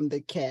food from the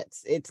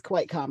cats. It's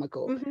quite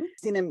comical. Mm-hmm.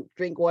 Seen him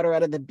drink water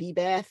out of the bee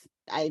bath.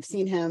 I've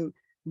seen him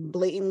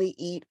blatantly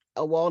eat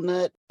a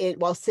walnut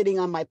while sitting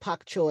on my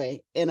pak choy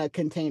in a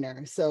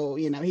container. So,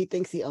 he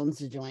thinks he owns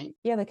the joint.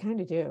 Yeah, they kind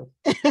of do.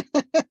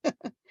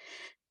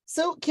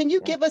 So can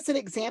you give us an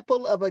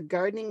example of a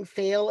gardening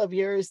fail of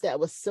yours that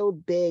was so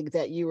big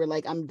that you were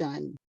like, I'm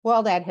done?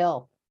 Well, that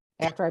hill,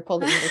 after I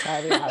pulled the English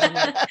ivy out, I'm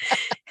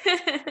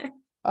like,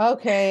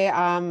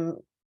 okay,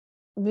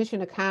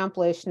 mission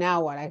accomplished.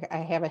 Now what? I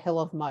have a hill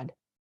of mud.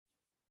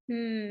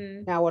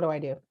 Now what do I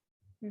do?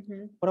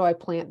 Mm-hmm. What do I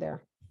plant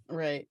there?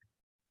 Right.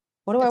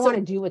 What do I want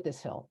to do with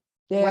this hill?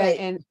 Yeah, right.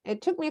 And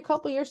it took me a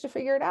couple of years to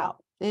figure it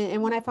out.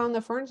 And when I found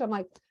the ferns, I'm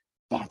like,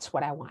 that's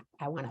what I want.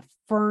 I want a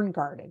fern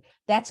garden.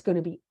 That's going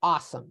to be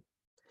awesome.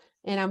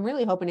 And I'm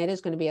really hoping it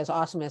is going to be as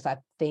awesome as I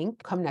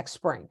think come next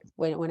spring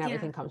when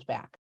everything comes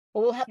back.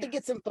 Well, we'll have to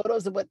get some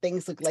photos of what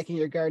things look like in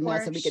your garden now,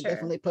 so we can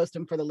definitely post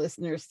them for the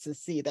listeners to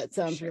see. That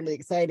sounds really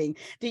exciting.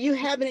 Do you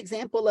have an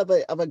example of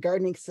a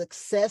gardening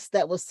success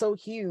that was so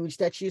huge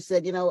that you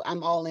said,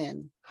 I'm all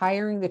in?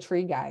 Hiring the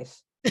tree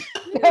guys.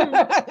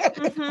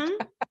 Mm-hmm.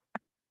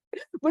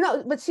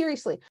 But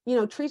seriously,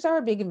 trees are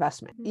a big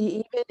investment.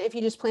 Even if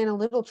you just plant a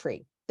little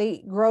tree,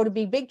 they grow to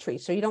be big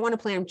trees. So you don't want to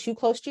plant them too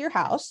close to your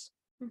house.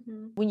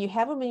 Mm-hmm. When you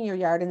have them in your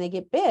yard and they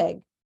get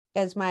big,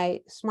 as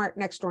my smart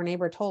next door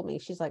neighbor told me,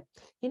 she's like,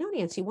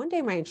 Nancy, one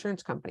day my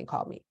insurance company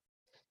called me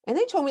and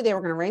they told me they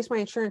were going to raise my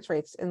insurance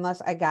rates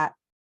unless I got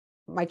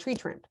my tree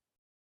trimmed.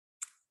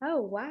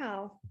 Oh,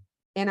 wow.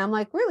 And I'm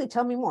like, really?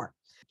 Tell me more.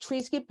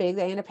 Trees get big,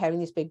 they end up having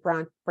these big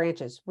brown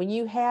branches. When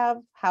you have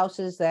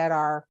houses that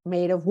are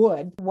made of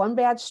wood, one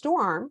bad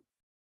storm,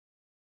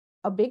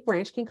 a big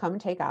branch can come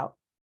and take out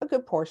a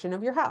good portion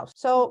of your house.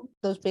 So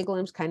those big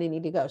limbs kind of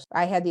need to go. So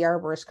I had the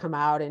arborist come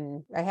out,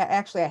 and I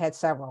had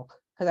several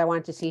because I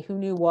wanted to see who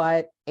knew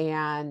what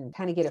and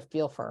kind of get a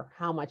feel for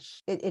how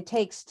much it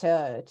takes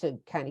to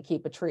kind of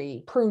keep a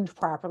tree pruned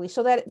properly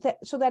so that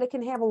it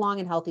can have a long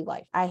and healthy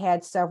life. I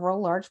had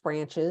several large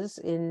branches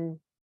in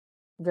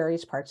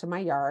various parts of my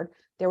yard.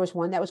 There was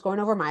one that was going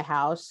over my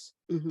house.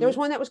 Mm-hmm. There was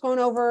one that was going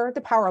over the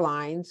power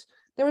lines.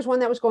 There was one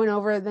that was going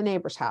over the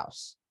neighbor's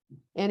house.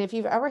 And if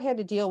you've ever had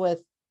to deal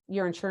with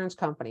your insurance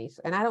companies,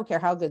 and I don't care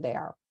how good they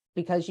are,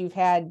 because you've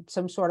had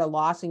some sort of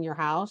loss in your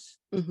house,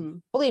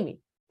 believe me,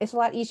 it's a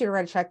lot easier to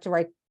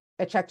write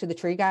a check to the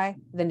tree guy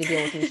than to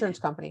deal with the insurance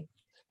company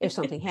if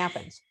something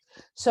happens.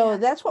 So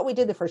that's what we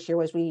did the first year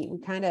was we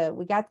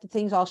got the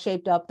things all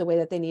shaped up the way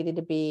that they needed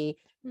to be.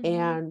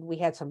 And we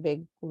had some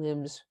big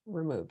limbs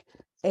removed.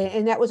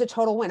 And that was a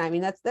total win. I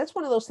mean, that's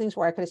one of those things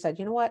where I could have said,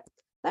 you know what,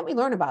 let me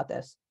learn about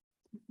this.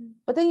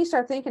 But then you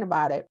start thinking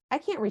about it. I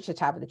can't reach the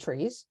top of the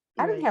trees.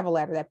 I don't have a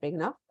ladder that big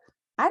enough.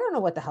 I don't know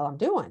what the hell I'm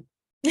doing.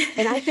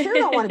 And I sure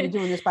don't want to be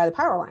doing this by the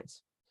power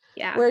lines.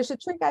 Yeah. Whereas the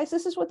tree guys,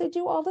 this is what they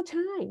do all the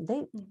time.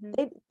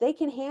 They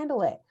can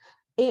handle it.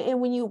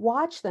 And when you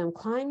watch them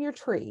climb your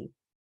tree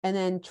and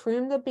then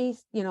trim the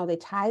piece, they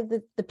tie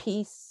the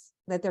piece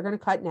that they're going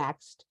to cut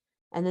next,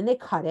 and then they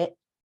cut it,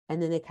 and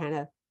then they kind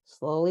of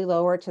slowly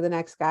lower it to the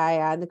next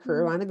guy on the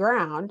crew on the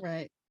ground.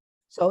 Right.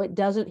 So it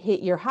doesn't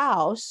hit your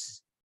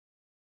house.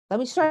 Let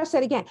me stress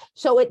that again.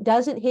 So it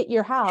doesn't hit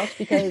your house,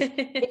 because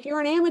if you're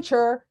an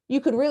amateur,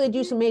 you could really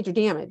do some major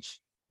damage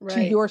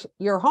to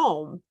your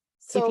home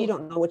if you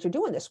don't know what you're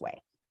doing this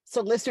way.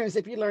 So listeners,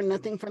 if you learn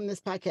nothing from this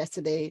podcast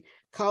today,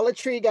 call a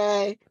tree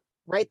guy,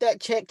 write that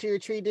check to your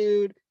tree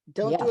dude.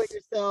 Don't do it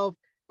yourself,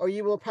 or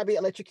you will probably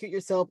electrocute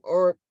yourself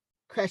or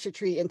crash a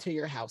tree into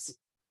your house.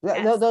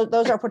 Yes.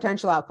 Those are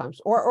potential outcomes,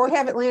 or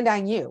have it land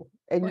on you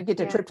and you get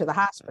a trip to the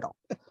hospital.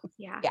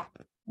 Yeah.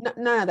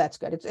 None of that's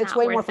good. It's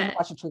way more fun to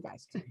watch the tree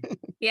guys.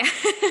 Yeah.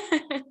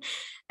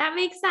 That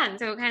makes sense.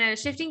 So kind of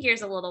shifting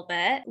gears a little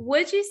bit.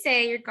 Would you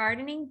say your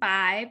gardening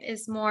vibe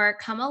is more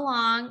come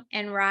along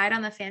and ride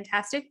on the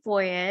fantastic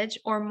voyage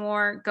or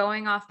more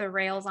going off the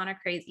rails on a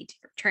crazy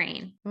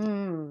train?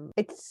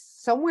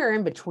 It's somewhere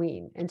in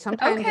between. And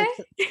sometimes Okay.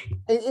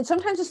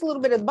 it's a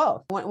little bit of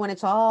both. When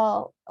it's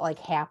all like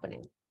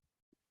happening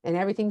and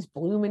everything's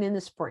blooming in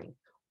the spring.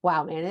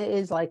 Wow, man, it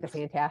is like the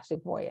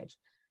fantastic voyage.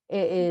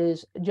 It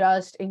is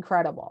just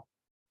incredible.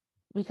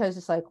 Because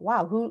it's like,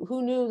 wow,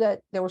 who knew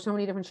that there were so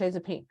many different shades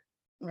of pink?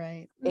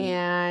 Right.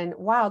 And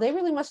wow, they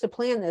really must have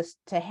planned this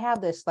to have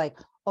this like,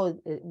 oh,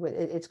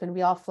 it's going to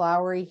be all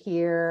flowery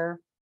here,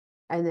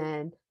 and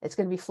then it's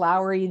going to be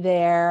flowery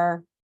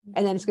there,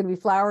 and then it's going to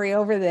be flowery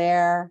over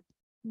there.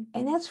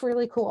 And that's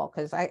really cool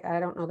because I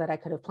don't know that I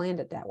could have planned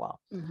it that well.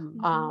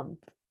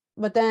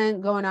 But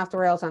then going off the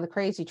rails on the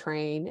crazy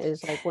train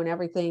is like when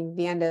everything,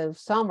 the end of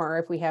summer,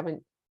 if we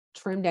haven't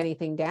trimmed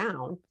anything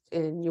down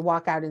and you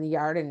walk out in the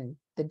yard and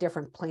the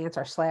different plants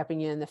are slapping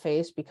you in the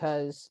face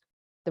because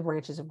the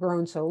branches have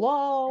grown so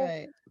low.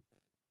 Right.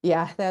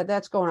 Yeah,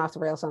 that's going off the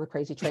rails on the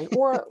crazy train.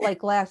 Or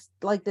like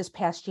this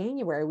past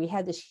January, we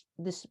had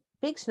this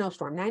big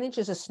snowstorm, 9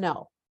 inches of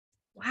snow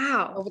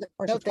Wow. over the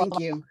course No, of 12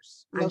 thank you.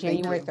 hours No, on thank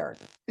January you. 3rd.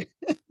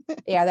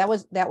 Yeah,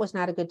 that was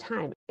not a good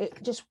time.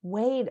 It just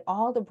weighed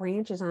all the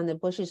branches on the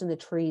bushes and the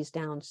trees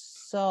down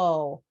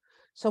so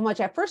much.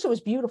 At first it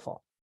was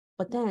beautiful,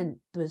 but then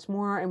there was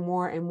more and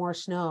more and more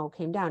snow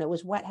came down. It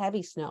was wet,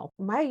 heavy snow.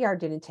 My yard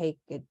didn't take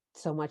it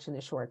so much in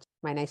the shorts.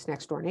 My nice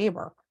next door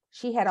neighbor,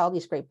 she had all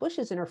these great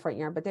bushes in her front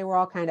yard, but they were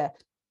all kind of,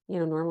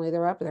 normally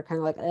they're up and they're kind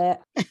of like,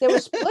 they were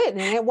split,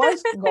 and it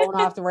was going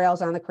off the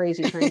rails on the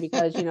crazy train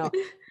because,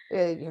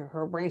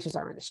 her branches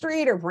are in the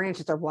street, or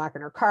branches are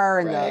blocking her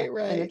car in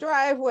the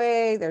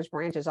driveway. There's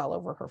branches all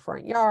over her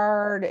front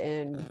yard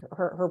and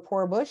her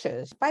poor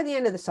bushes. By the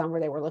end of the summer,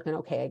 they were looking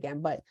okay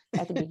again. But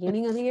at the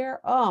beginning of the year,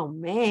 oh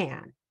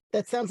man.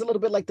 That sounds a little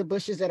bit like the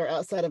bushes that are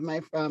outside of my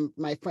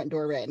front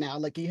door right now.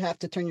 Like you have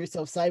to turn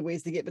yourself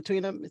sideways to get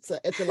between them. It's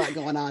a lot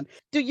going on.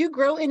 Do you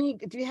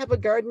have a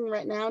garden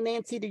right now,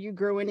 Nancy? Do you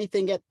grow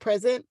anything at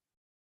present?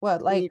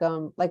 What, like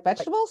vegetables? Like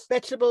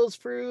vegetables,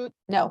 fruit?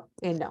 No,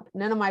 and no.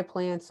 None of my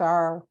plants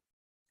are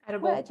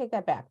edible. Well, I take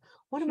that back.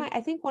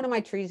 I think one of my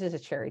trees is a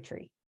cherry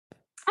tree.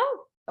 Oh.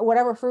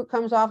 Whatever fruit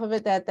comes off of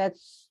it,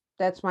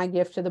 that's my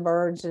gift to the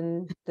birds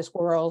and the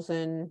squirrels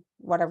and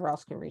whatever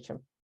else can reach them.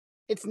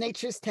 It's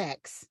nature's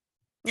tax.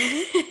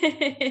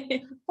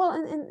 Well,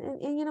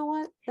 and you know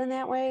what? Then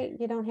that way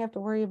you don't have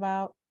to worry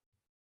about,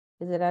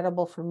 is it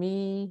edible for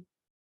me?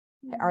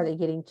 Are they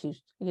getting too,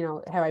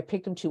 have I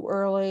picked them too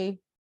early?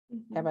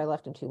 Have I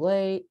left them too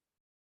late?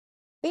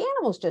 The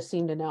animals just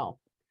seem to know.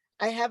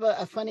 I have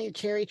a funny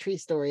cherry tree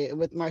story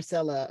with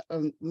Marcella.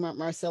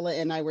 Marcella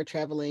and I were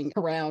traveling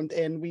around,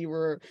 and we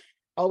were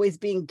always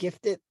being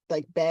gifted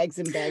like bags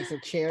and bags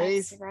of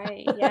cherries. That's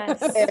right.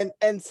 Yes.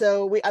 And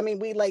so we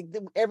like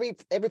every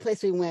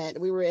place we went,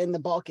 we were in the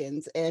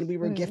Balkans, and we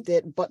were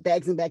gifted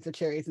bags and bags of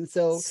cherries. And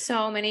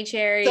so many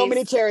cherries.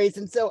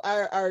 And so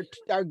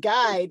our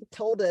guide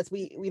told us,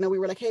 we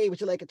were like, hey,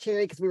 would you like a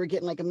cherry? Because we were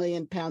getting like 1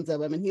 million pounds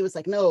of them. And he was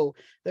like, no,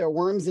 there are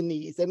worms in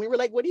these. And we were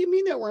like, what do you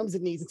mean there are worms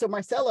in these? And so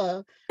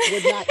Marcella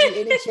would not eat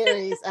any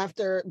cherries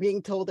after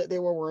being told that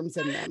there were worms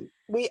in them.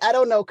 I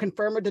don't know,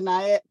 confirm or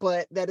deny it,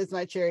 but that is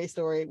my cherry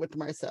story with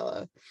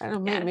Marcella. I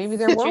don't know, maybe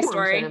there were worms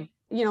in them.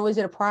 Is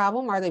it a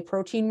problem? Are they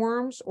protein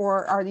worms,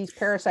 or are these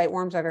parasite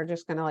worms that are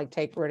just going to like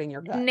take root in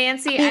your gut?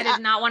 Nancy, I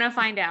did not want to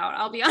find out.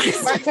 I'll be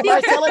honest.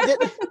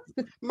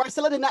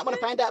 Marcella did not want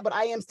to find out, but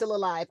I am still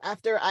alive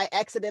after I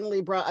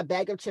accidentally brought a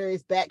bag of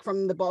cherries back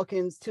from the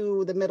Balkans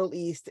to the Middle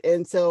East.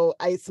 And so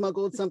I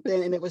smuggled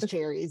something and it was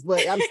cherries,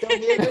 but I'm still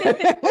here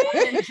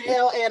in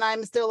jail and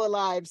I'm still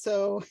alive.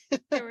 So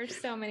there were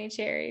so many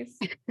cherries.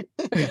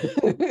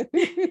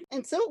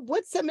 And so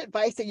what's some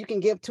advice that you can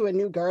give to a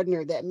new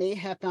gardener that may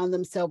have found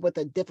themselves with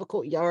a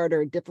difficult yard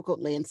or a difficult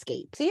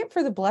landscape? See it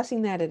for the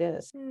blessing that it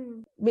is.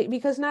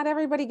 Because not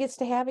everybody gets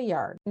to have a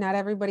yard. Not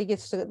everybody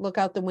gets to look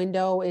out the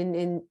window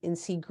and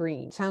see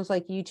green. Sounds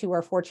like you two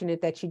are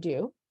fortunate that you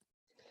do.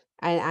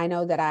 I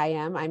know that I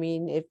am. I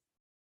mean,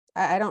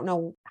 I don't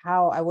know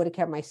how I would have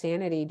kept my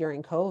sanity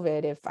during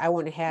COVID if I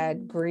wouldn't have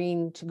had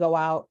green to go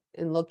out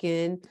and look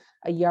in,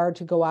 a yard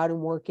to go out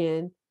and work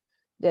in,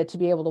 to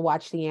be able to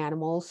watch the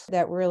animals.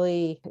 That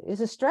really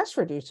is a stress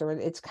reducer.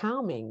 It's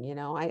calming.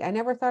 I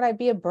never thought I'd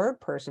be a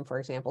bird person, for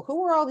example.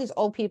 Who were all these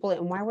old people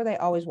and why were they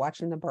always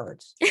watching the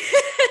birds?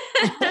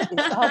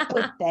 What's up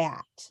with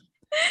that?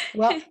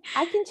 Well,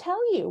 I can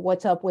tell you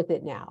what's up with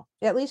it now.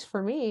 At least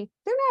for me,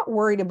 they're not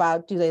worried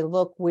about, do they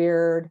look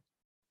weird?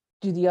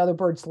 Do the other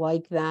birds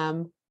like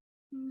them?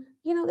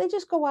 They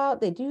just go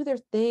out, they do their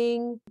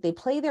thing, they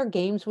play their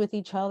games with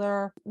each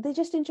other. They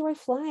just enjoy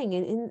flying.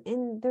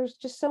 And there's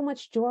just so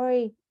much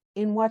joy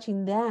in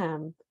watching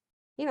them.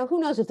 Who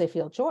knows if they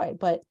feel joy,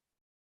 but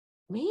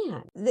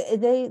man,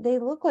 they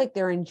look like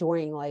they're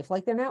enjoying life.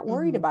 Like they're not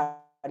worried about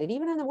it,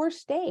 even on the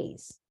worst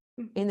days.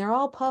 And they're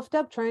all puffed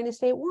up trying to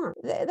stay warm.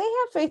 They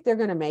have faith they're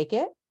going to make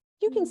it.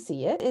 You can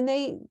see it. And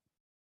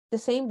the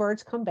same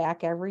birds come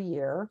back every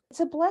year. It's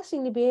a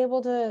blessing to be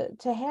able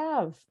to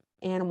have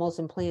animals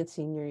and plants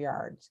in your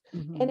yards.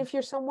 Mm-hmm. And if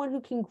you're someone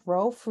who can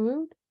grow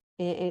food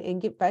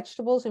and get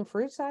vegetables and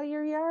fruits out of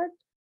your yard,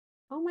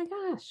 oh my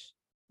gosh,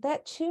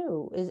 that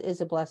too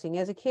is a blessing.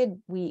 As a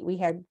kid, we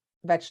had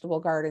vegetable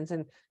gardens,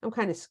 and I'm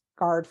kind of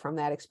scarred from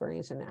that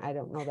experience, and I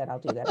don't know that I'll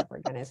do that ever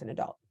again as an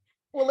adult.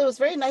 Well, it was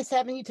very nice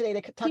having you today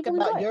to talk People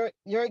about enjoy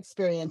your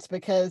experience,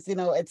 because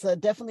it's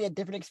definitely a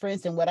different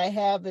experience than what I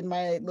have in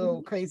my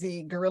little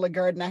crazy guerrilla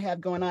garden I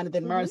have going on. And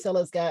then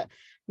Marcella's got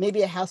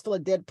maybe a house full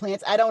of dead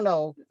plants. I don't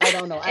know.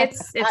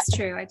 It's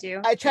true. I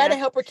do. I try to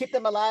help her keep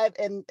them alive,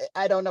 and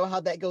I don't know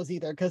how that goes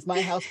either, because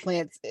my house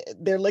plants,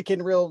 they're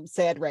looking real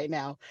sad right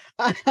now.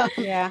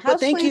 Yeah, house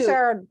plants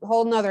are a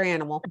whole nother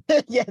animal.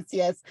 Yes.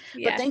 Yeah.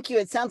 But thank you.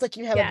 It sounds like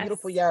you have a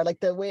beautiful yard. Like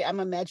the way I'm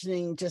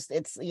imagining, just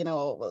it's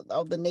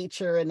all the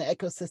nature and the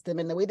ecosystem,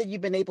 and the way that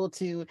you've been able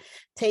to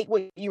take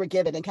what you were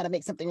given and kind of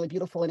make something really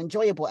beautiful and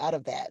enjoyable out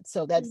of that.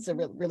 So that's a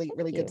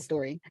really good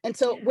story. And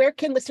so where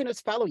can listeners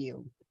follow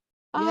you?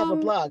 You have a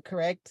blog,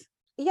 correct?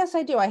 Yes,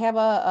 I do. I have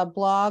a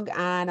blog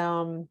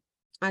on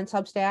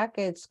Substack.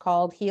 It's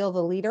called Heal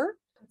the Leader.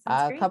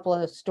 A couple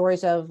of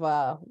stories of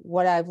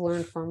what I've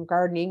learned from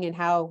gardening and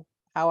how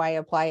I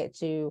apply it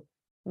to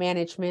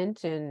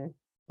management and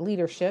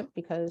leadership,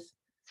 because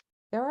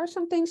there are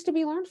some things to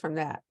be learned from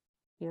that.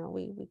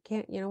 We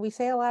can't, we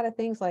say a lot of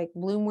things like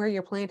bloom where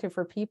you're planted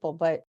for people,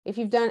 but if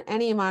you've done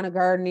any amount of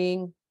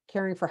gardening,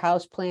 caring for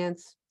house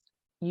plants,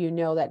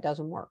 that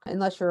doesn't work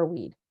unless you're a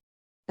weed.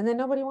 And then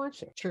nobody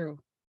wants you. True.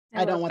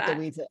 I don't want the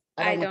weeds.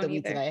 I don't want the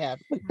weeds that I have.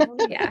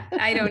 Yeah,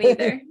 I don't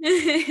either.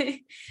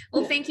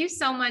 Well, thank you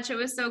so much. It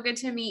was so good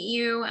to meet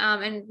you.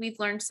 And we've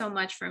learned so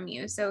much from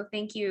you. So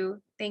thank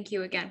you. Thank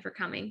you again for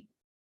coming.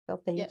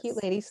 So thank you,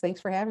 ladies.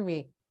 Thanks for having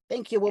me.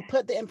 Thank you. We'll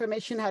put the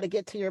information how to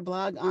get to your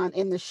blog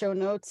in the show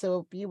notes.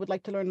 So if you would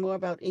like to learn more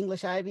about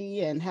English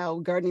ivy and how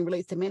gardening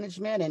relates to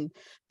management and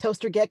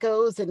toaster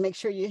geckos, and make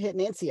sure you hit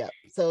Nancy up.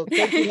 So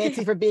thank you,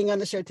 Nancy, for being on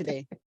the show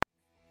today.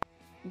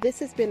 This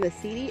has been the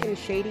Seedy and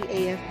Shady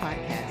AF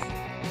podcast.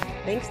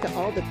 Thanks to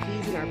all the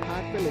P's in our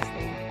pod for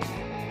listening.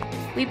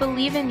 We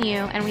believe in you,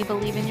 and we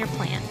believe in your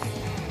plans.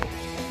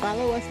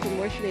 Follow us for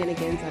more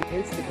shenanigans on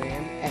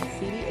Instagram at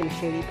Seedy and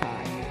Shady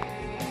Pod.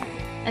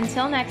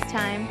 Until next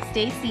time,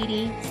 stay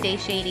seedy, stay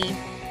shady.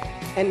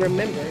 And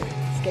remember,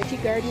 sketchy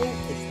gardening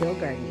is still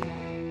gardening.